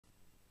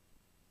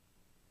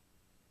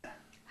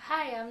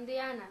am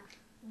Diana.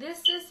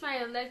 This is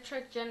my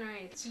electric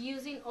generator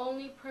using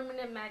only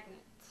permanent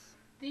magnets.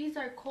 These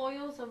are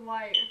coils of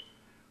wire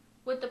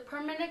with the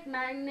permanent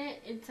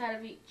magnet inside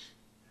of each.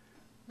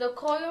 The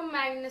coil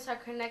magnets are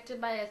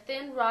connected by a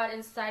thin rod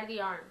inside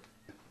the arm.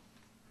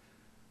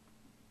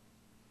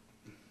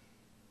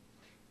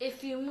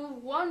 If you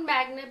move one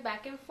magnet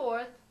back and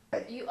forth,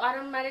 you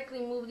automatically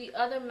move the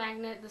other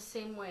magnet the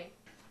same way.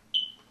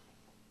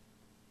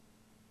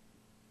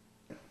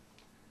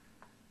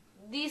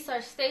 These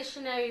are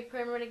stationary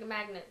permanent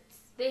magnets.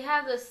 They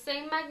have the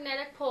same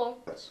magnetic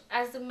pole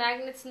as the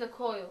magnets in the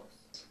coils.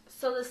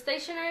 So the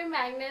stationary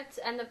magnets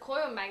and the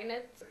coil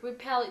magnets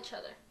repel each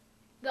other.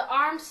 The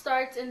arm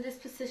starts in this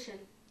position.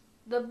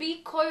 The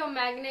B coil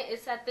magnet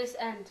is at this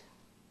end.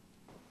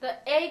 The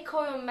A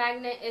coil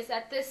magnet is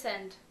at this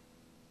end.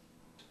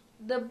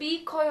 The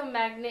B coil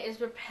magnet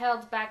is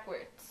repelled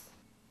backwards.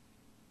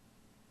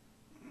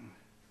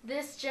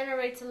 This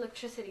generates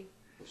electricity.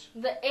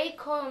 The A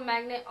coil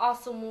magnet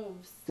also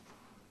moves.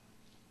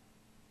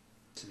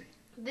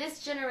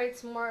 This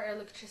generates more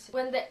electricity.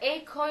 When the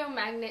A coil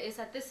magnet is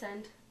at this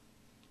end,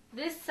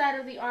 this side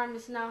of the arm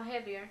is now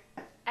heavier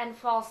and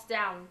falls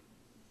down.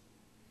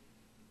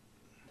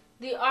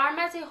 The arm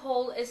as a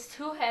whole is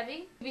too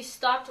heavy to be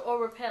stopped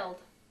or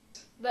repelled.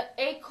 The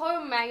A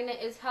coil magnet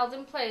is held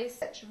in place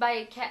by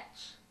a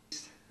catch.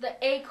 The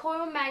A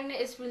coil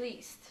magnet is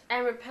released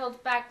and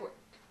repelled backward.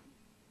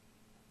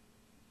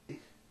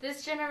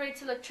 This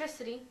generates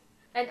electricity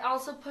and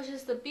also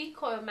pushes the B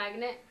coil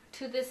magnet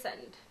to this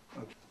end.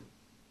 Okay.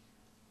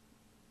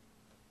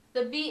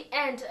 The B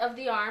end of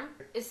the arm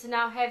is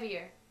now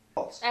heavier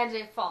and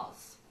it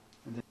falls.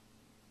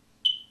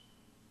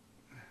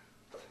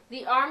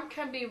 The arm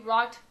can be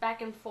rocked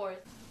back and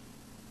forth.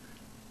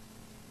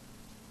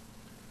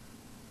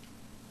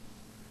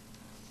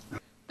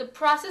 The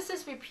process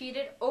is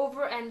repeated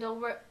over and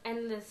over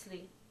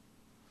endlessly.